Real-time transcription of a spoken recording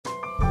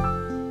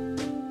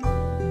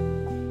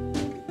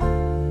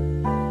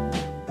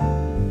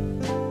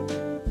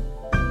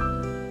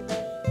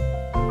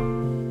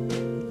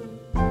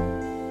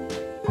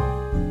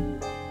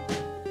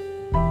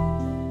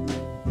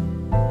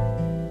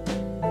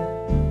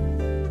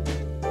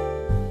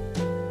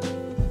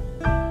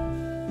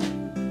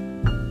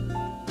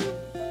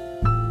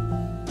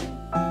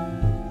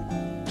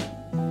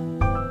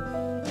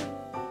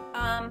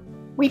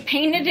we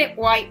painted it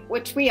white,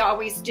 which we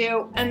always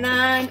do. And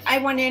then I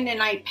went in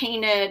and I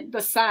painted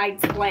the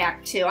sides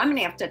black too. I'm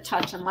gonna have to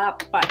touch them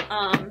up, but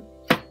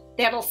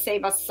that'll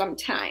save us some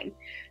time.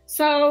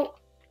 So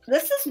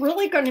this is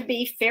really gonna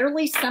be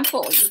fairly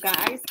simple, you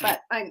guys,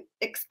 but I'm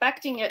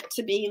expecting it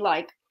to be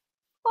like,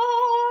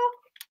 oh,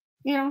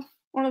 you know,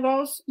 one of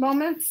those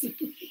moments.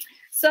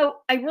 So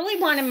I really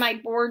wanted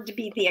my board to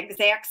be the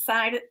exact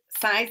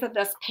size of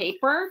this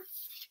paper,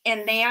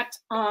 and that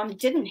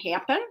didn't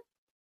happen.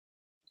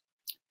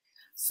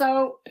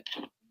 So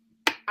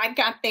I've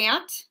got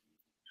that.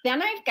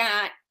 Then I've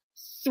got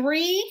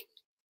 3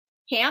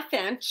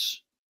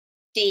 1/2-inch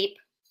deep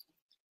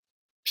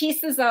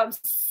pieces of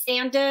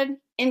sanded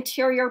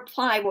interior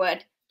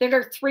plywood that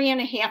are 3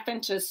 1/2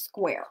 inches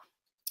square.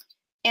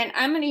 And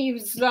I'm going to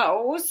use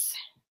those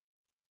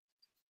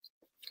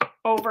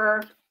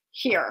over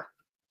here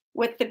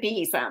with the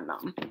bees on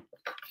them.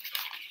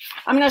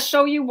 I'm going to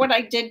show you what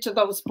I did to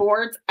those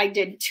boards. I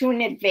did 2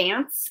 in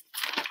advance.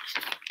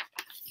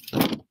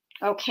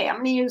 Okay, I'm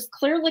going to use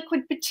clear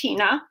liquid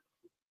patina,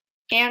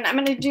 and I'm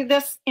going to do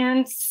this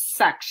in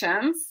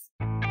sections.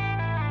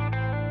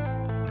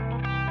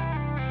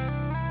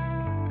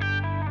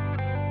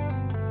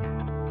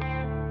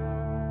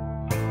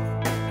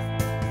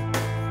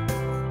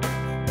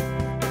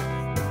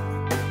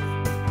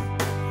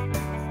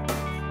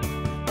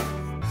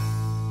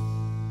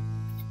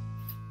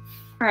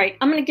 All right,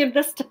 I'm going to give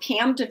this to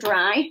Pam to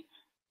dry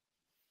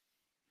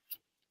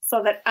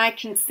so that I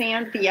can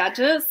sand the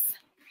edges.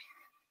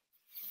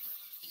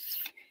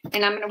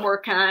 And I'm going to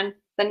work on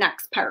the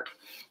next part.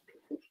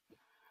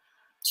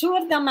 2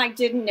 of them I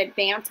did in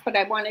advance, but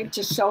I wanted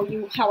to show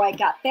you how I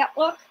got that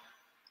look.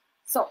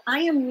 So I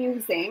am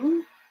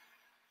using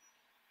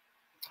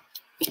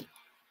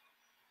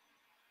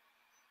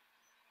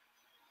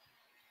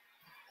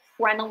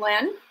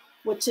crinoline,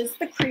 which is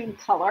the cream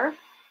color.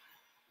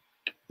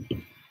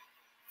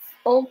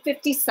 Old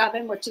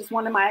 57, which is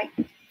one of my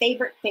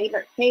favorite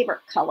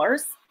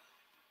colors.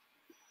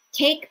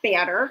 Cake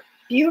batter,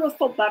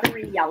 beautiful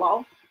buttery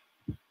yellow,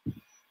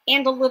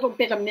 and a little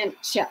bit of mint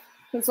chip,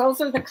 because those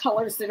are the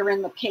colors that are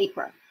in the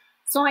paper.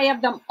 So I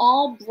have them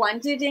all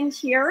blended in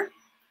here.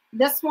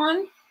 This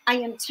one I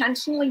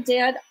intentionally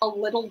did a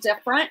little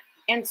different,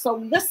 and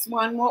so this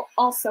one will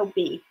also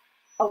be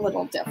a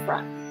little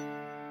different.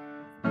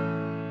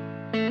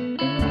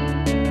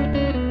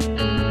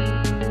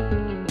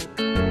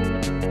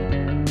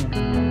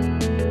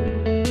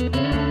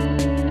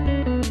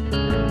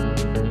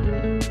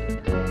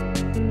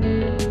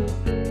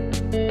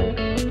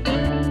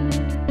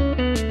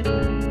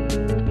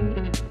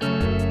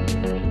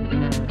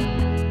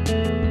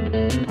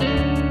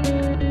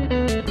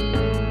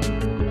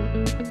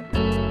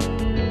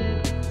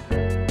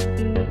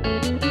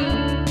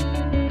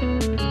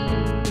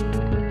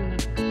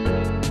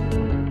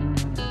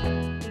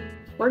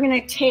 We're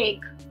going to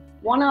take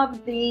one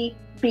of the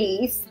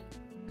bees.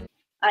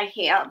 I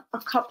have a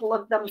couple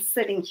of them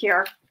sitting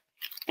here,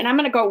 and I'm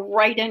going to go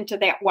right into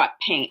that wet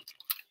paint.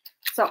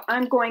 So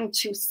I'm going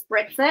to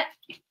spritz it.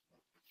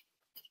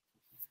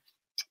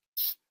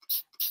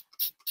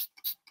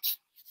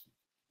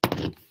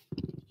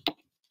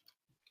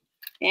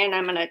 And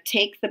I'm going to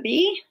take the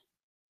bee.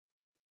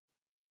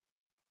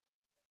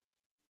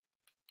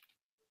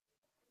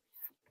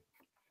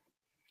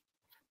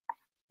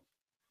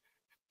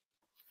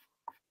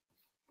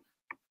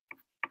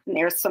 And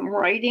there's some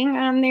writing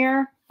on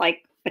there,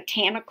 like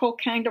botanical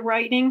kind of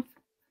writing.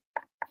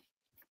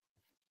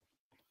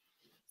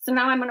 So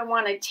now I'm going to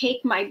want to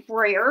take my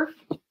brayer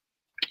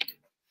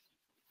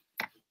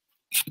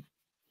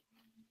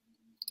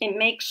and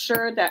make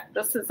sure that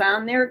this is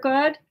on there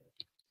good.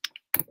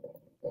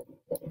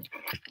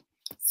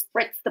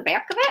 Spritz the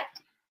back of it.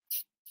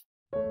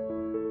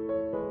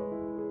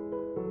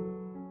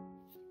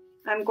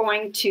 I'm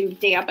going to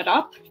dab it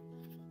up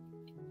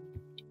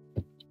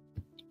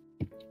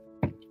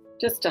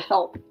just to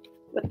help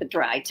with the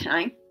dry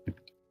time.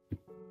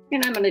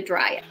 And I'm going to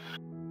dry it.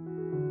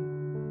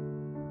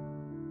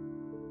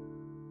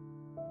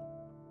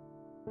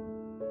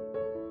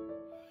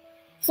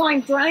 So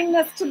I'm drying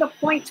this to the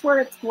point where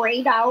it's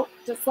grayed out,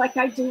 just like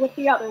I do with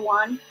the other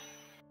one.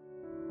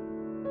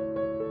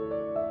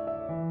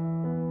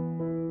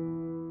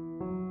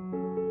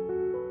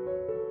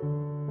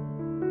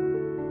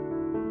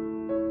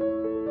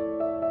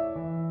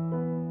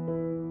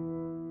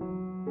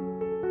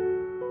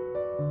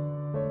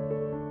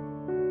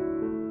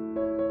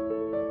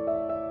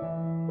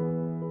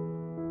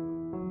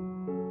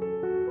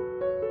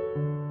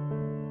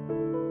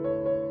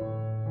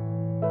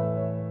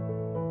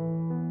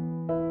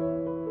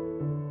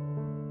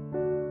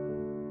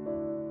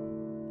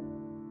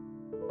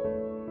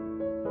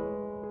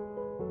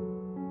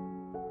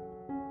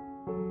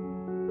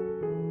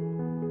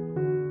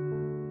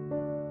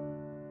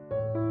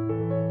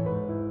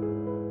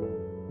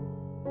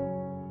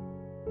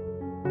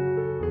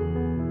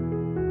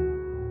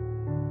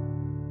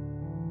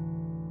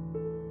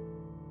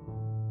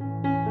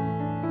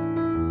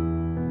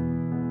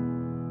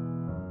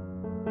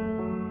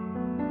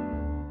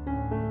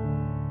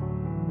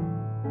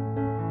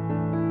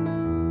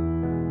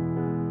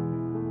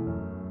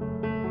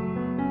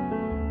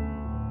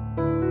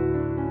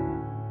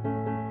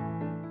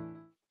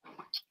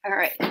 All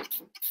right,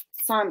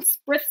 so I'm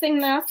spritzing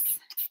this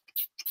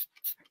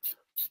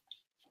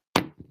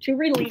to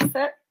release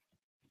it.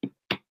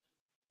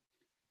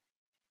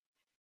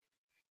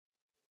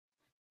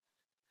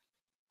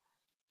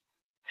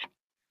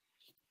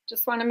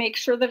 Just want to make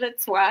sure that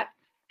it's wet.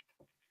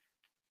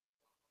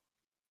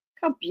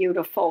 Look how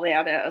beautiful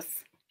that is.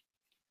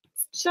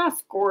 It's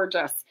just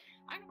gorgeous.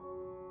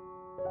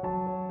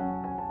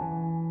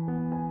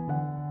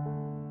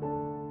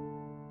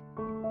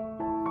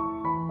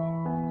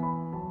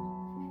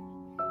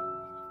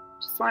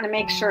 Just want to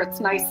make sure it's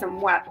nice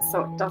and wet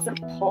so it doesn't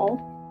pull.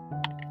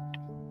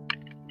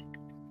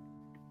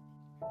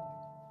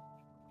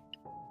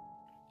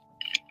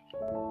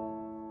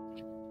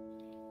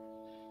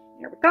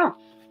 There we go.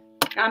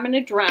 I'm going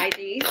to dry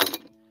these.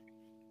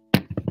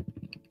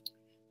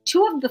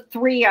 2 of the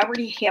 3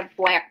 already have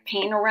black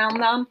paint around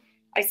them.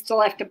 I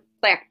still have to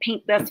black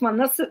paint this one.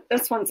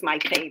 This one's my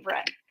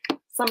favorite.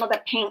 Some of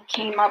the paint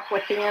came up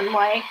with the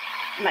inlay,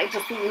 and I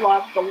just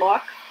love the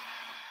look.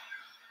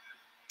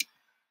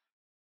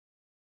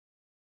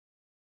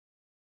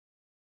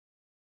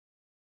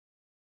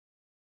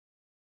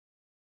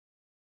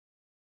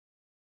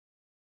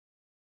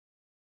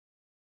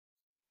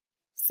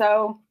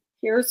 So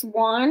here's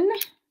 1,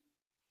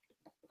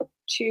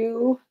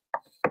 2,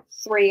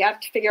 3. I have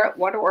to figure out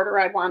what order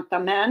I want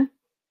them in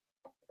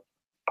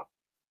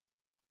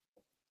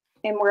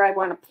and where I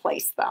want to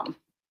place them.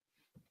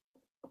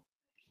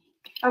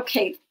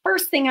 Okay,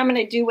 first thing I'm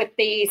going to do with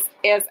these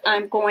is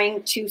I'm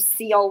going to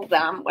seal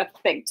them with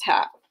Big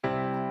Tap.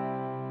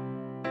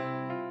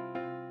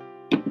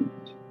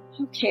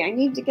 Okay, I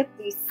need to get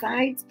these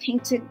sides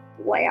painted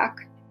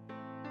black.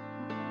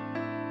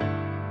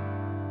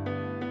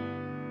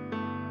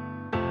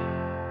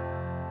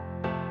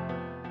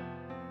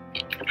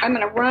 I'm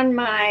going to run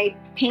my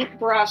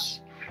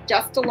paintbrush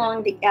just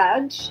along the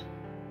edge.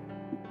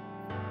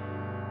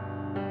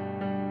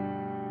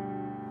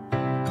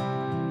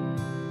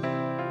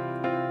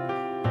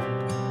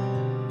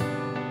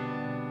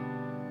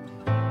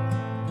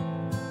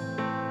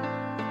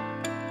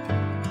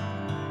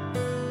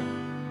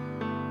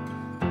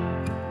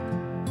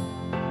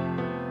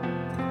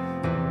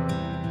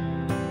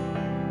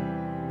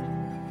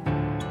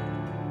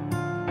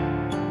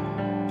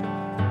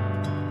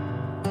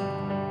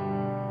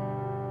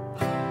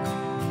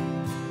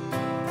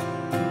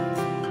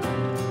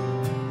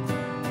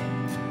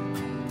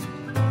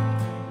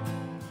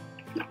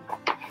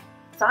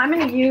 So I'm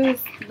going to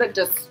use the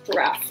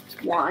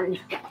distressed one.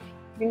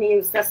 I'm going to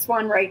use this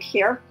one right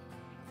here.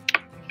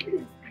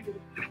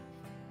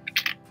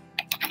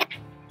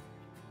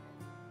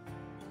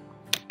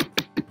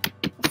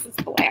 This is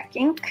black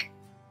ink.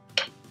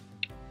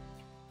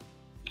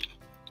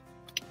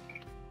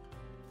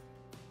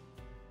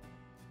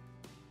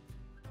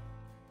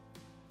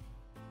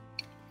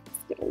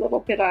 Let's get a little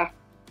bit of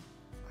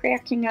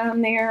cracking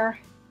on there.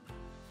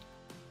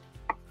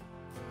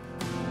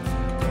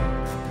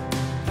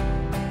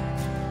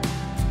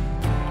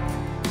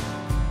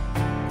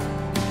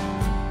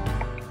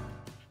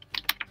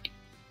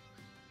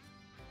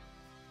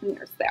 And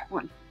there's that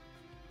one.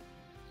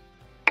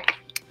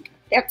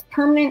 That's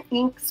permanent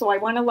ink, so I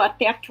want to let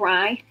that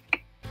dry.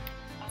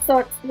 So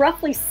it's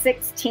roughly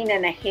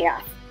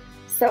 16.5.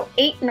 So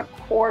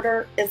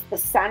 8.25 is the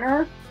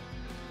center.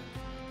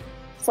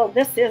 So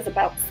this is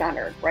about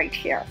centered right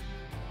here.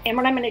 And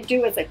what I'm going to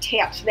do is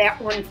attach that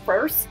one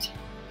first.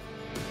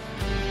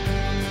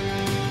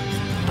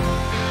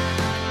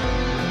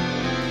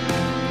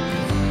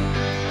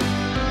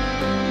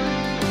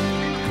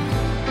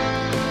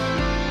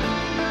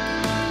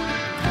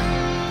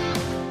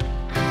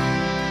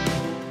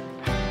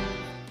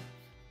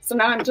 So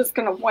now I'm just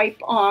going to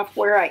wipe off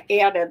where I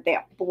added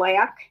that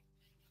black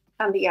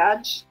on the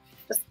edge.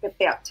 Just get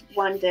that to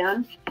blend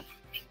in.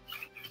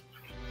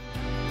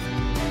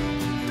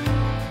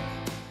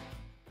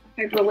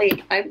 I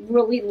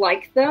really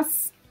like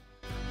this.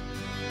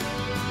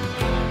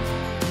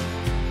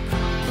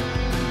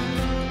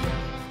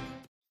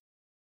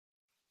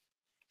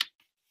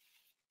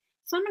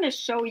 So I'm going to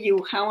show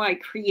you how I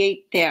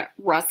create that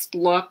rust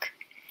look.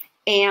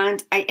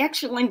 And I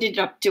actually ended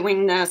up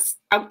doing this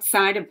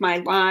outside of my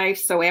live.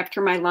 So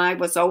after my live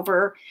was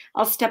over,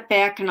 I'll step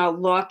back and I'll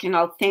look and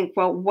I'll think,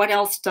 well, what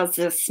else does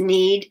this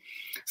need?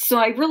 So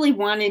I really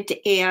wanted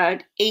to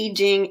add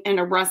aging and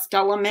a rust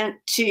element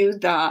to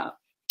the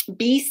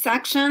B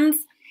sections.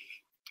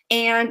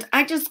 And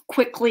I just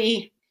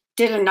quickly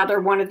did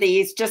another one of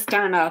these just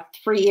on a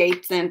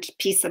 3/8 inch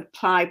piece of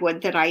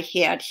plywood that I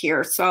had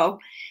here. So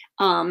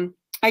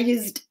I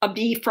used a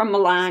B from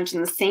Melange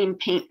in the same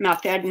paint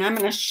method, and I'm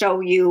going to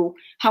show you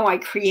how I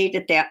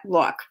created that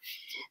look.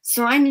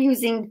 So I'm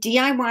using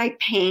DIY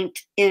paint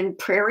in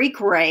Prairie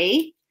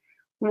Gray,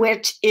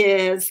 which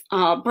is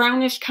a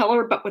brownish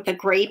color, but with a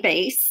gray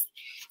base.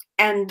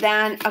 And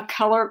then a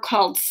color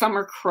called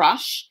Summer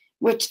Crush,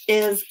 which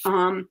is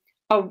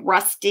a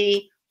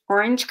rusty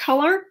orange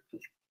color.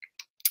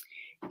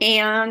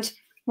 And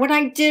what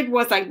I did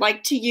was I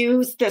like to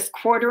use this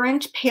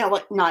 1/4"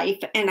 palette knife,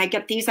 and I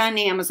get these on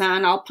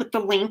Amazon. I'll put the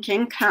link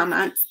in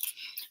comments.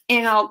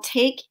 And I'll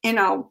take and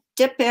I'll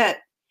dip it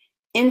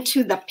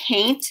into the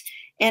paint.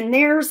 And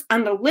there's,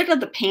 on the lid of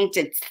the paint,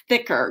 it's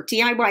thicker.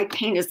 DIY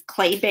paint is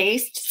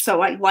clay-based,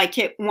 so I like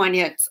it when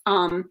it's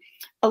a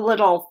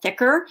little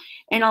thicker.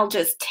 And I'll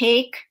just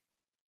take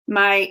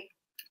my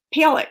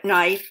palette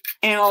knife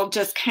and I'll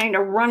just kind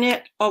of run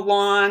it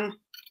along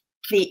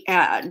the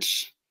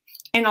edge.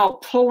 And I'll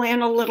pull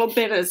in a little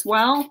bit as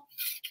well.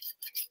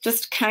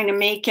 Just kind of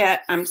make it,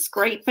 I'm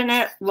scraping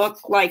it,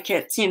 look like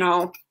it's, you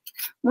know,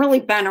 really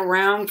been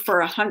around for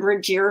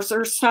 100 years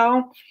or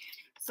so.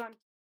 So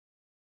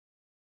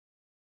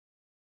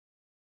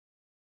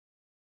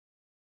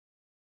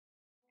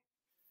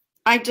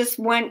I just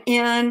went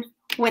in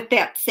with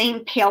that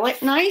same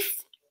palette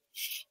knife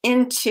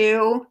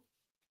into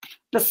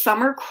the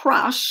Summer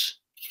Crush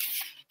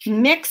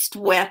mixed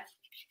with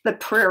the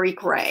Prairie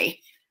Gray.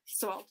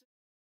 So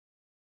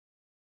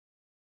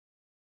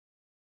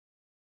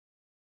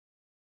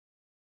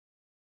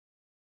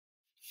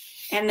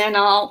and then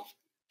I'll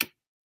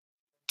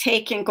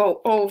take and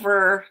go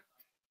over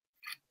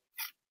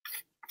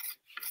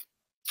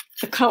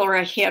the color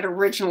I had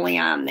originally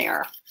on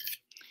there.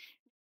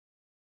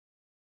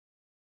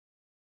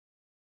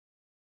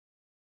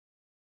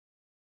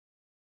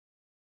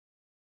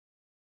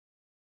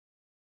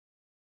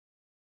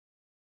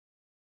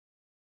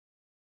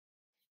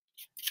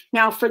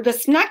 Now for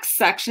this next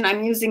section,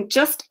 I'm using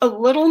just a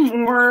little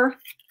more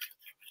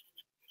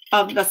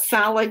of the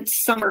solid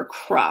Summer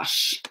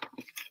Crush.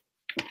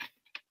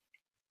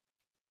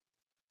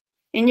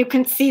 And you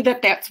can see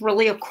that that's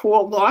really a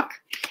cool look.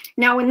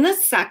 Now in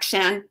this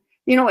section,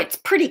 you know, it's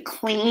pretty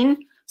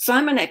clean. So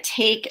I'm going to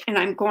take and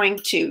I'm going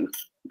to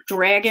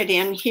drag it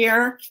in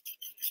here,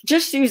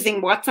 just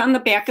using what's on the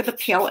back of the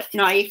palette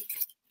knife,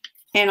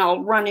 and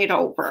I'll run it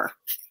over.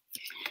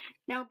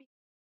 Now,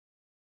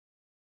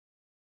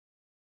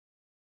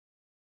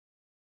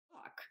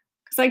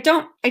 because I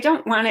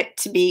don't want it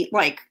to be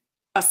like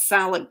a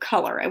solid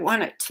color. I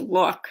want it to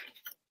look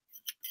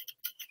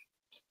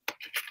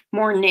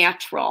more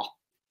natural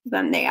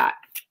than that.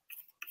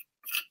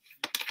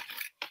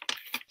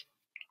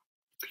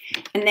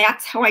 And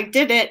that's how I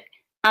did it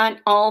on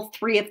all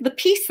 3 of the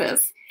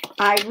pieces.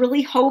 I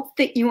really hope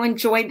that you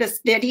enjoyed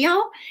this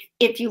video.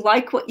 If you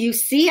like what you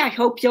see, I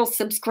hope you'll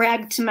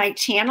subscribe to my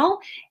channel,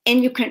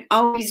 and you can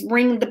always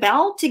ring the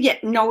bell to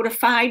get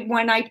notified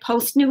when I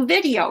post new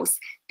videos.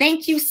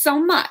 Thank you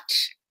so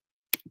much.